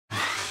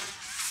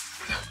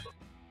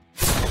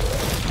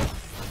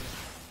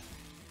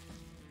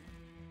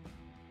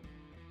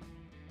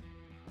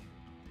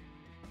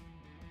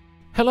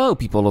Hello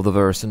people of the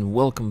verse and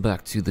welcome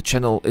back to the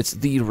channel. It's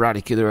the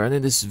Eradicator, and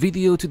in this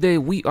video today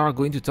we are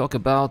going to talk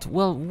about,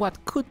 well,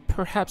 what could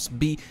perhaps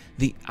be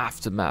the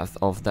aftermath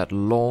of that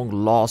long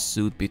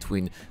lawsuit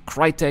between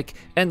Crytek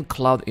and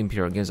Cloud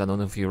Imperium. I don't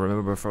know if you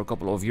remember, for a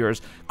couple of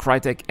years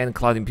Crytek and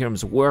Cloud Imperium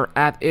were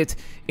at it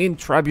in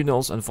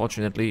tribunals,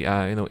 unfortunately,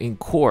 in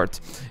court.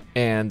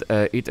 And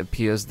it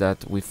appears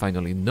that we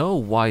finally know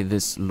why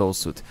this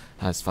lawsuit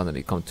has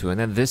finally come to an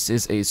end. This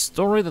is a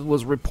story that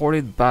was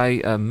reported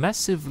by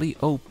Massively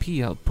OP.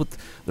 I'll put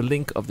the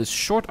link of this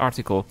short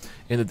article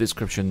in the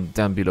description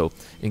down below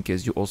in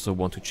case you also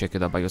want to check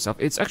it out by yourself.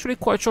 It's actually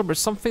quite short, but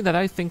something that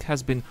I think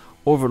has been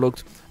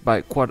overlooked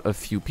by quite a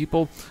few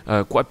people.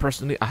 Quite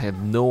personally, I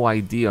had no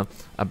idea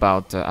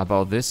about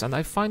this, and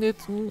I find it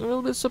a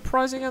little bit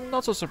surprising and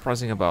not so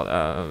surprising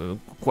about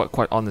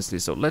quite honestly.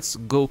 So let's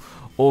go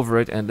over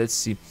it and let's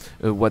see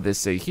what they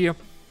say here.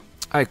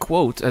 I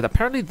quote, and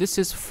apparently this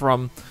is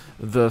from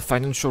the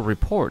financial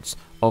reports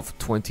of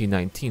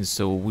 2019,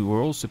 so we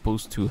were all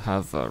supposed to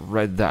have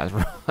read that,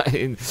 right?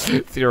 in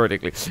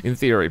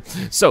theory.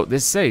 So they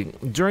say,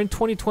 during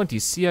 2020,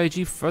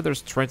 CIG further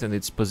strengthened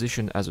its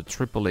position as a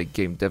AAA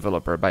game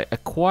developer by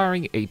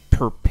acquiring a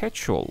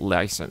Perpetual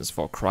license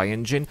for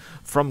Cryengine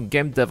from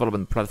game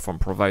development platform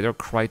provider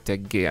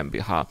Crytek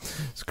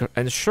GmbH,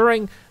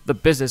 ensuring the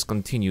business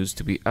continues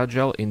to be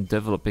agile in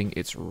developing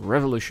its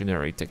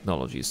revolutionary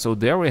technology. So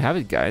there we have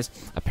it, guys.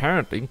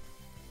 Apparently,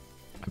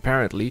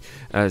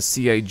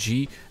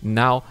 CIG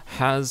now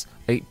has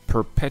a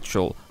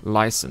Perpetual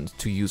license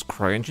to use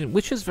Cryengine,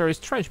 which is very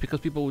strange because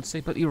people would say,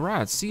 but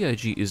Irad,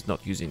 CIG is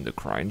not using the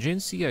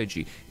Cryengine,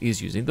 CIG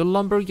is using the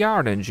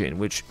Lumberyard engine,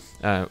 which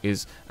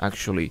is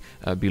actually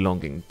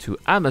belonging to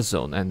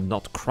Amazon and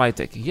not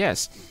Crytek.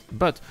 Yes,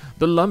 but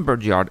the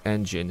Lumberyard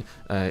engine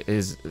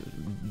is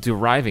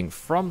deriving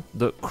from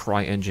the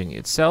Cryengine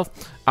itself.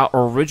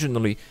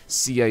 Originally,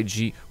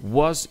 CIG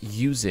was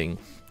using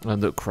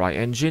the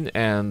Cryengine,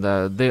 and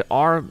there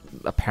are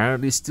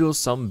apparently still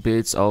some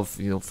bits of,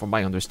 from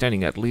my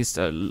understanding at least,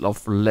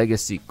 of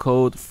legacy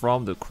code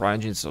from the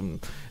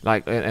Cryengine,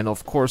 and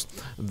of course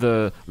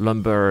the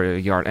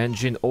Lumberyard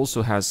engine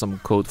also has some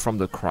code from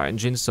the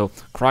Cryengine. So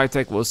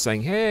Crytek was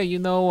saying, hey,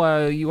 you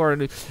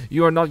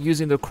are not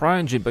using the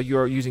Cryengine, but you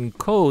are using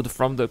code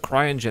from the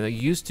Cryengine. I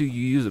used to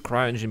use the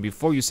Cryengine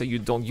before, you say you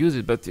don't use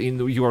it, but in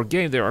your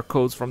game there are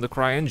codes from the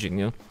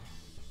Cryengine,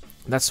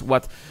 That's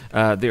what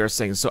they are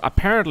saying. So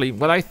apparently,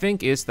 what I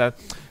think is that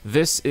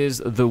this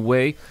is the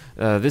way,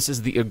 this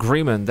is the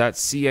agreement that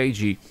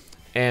CIG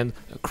and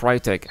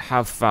Crytek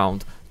have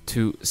found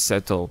to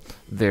settle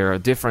their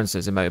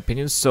differences, in my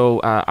opinion.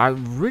 So I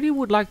really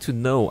would like to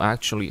know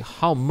actually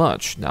how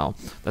much. Now,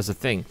 that's the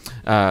thing.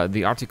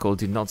 The article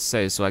did not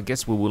say, so I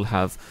guess we will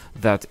have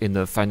that in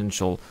the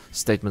financial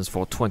statements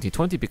for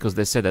 2020, because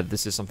they said that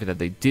this is something that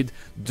they did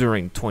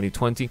during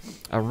 2020.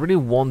 I really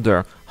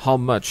wonder how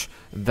much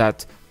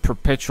that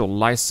Perpetual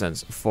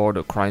license for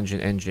the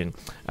Cryengine engine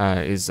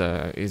is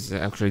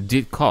actually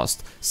did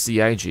cost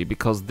CIG,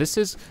 because this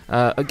is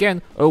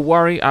again a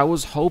worry. I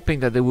was hoping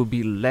that they would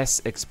be less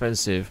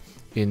expensive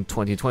in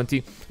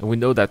 2020, and we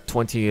know that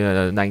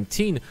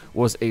 2019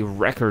 was a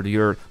record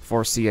year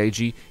for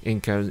CIG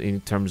in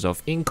terms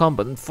of income,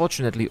 but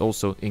unfortunately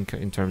also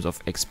in terms of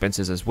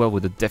expenses as well,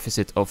 with a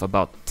deficit of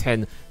about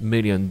 $10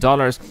 million.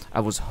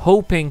 I was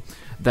hoping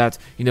that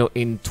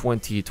in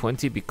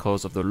 2020,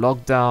 because of the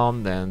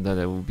lockdown, and that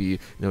it would be,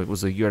 it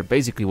was a year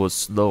basically was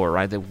slower,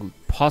 right? There would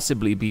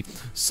possibly be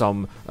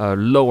some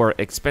lower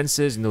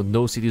expenses,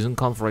 no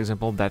Citizen.com, for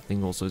example. That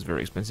thing also is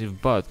very expensive,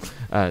 but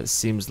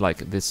seems like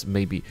this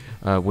maybe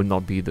would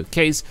not be the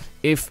case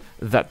if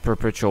that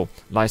Perpetual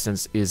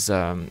license is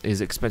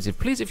expensive.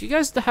 Please, if you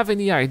guys have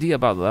any idea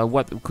about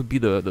what could be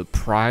the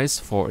price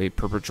for a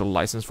Perpetual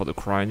license for the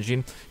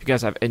Cryengine, if you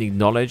guys have any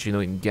knowledge,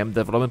 in game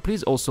development,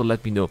 please also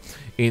let me know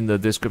in the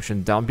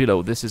description down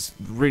below. This is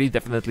really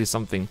definitely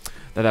something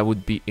that I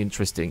would be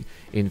interested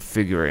in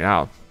figuring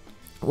out.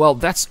 Well,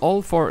 that's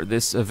all for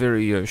this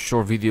very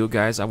short video,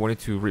 guys. I wanted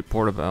to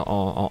report about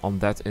on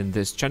that in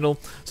this channel,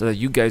 so that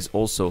you guys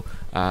also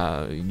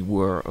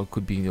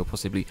could be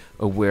possibly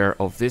aware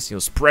of this.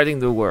 Spreading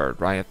the word,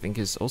 right? I think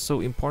is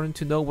also important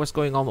to know what's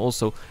going on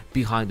also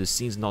behind the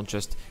scenes, not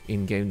just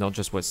in game, not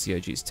just what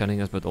CIG is telling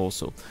us, but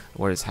also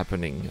what is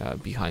happening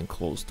behind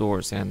closed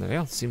doors. And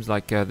yeah, it seems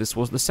like this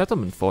was the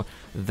settlement for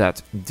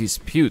that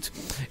dispute.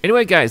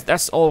 Anyway, guys,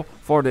 that's all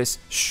for this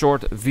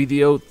short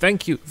video.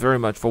 Thank you very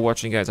much for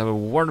watching, guys. Have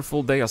a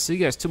wonderful day. I'll see you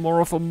guys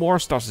tomorrow for more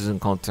Star Citizen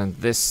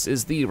content. This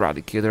is the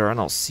Eradicator, and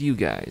I'll see you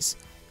guys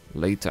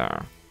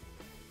later.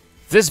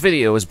 This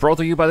video is brought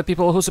to you by the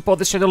people who support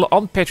this channel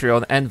on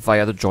Patreon and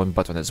via the join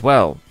button as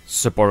well.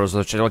 Supporters of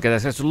the channel get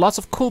access to lots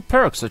of cool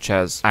perks, such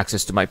as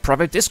access to my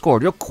private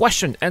Discord, your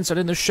question answered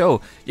in the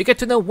show, you get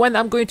to know when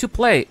I'm going to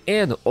play,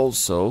 and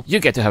also you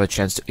get to have a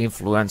chance to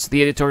influence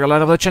the editorial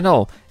line of the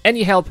channel.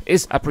 Any help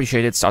is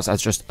appreciated, starts at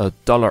just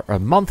 $1 a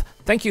month.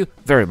 Thank you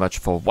very much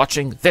for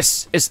watching.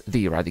 This is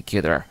the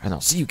Eradicator, and I'll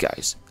see you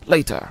guys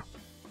later.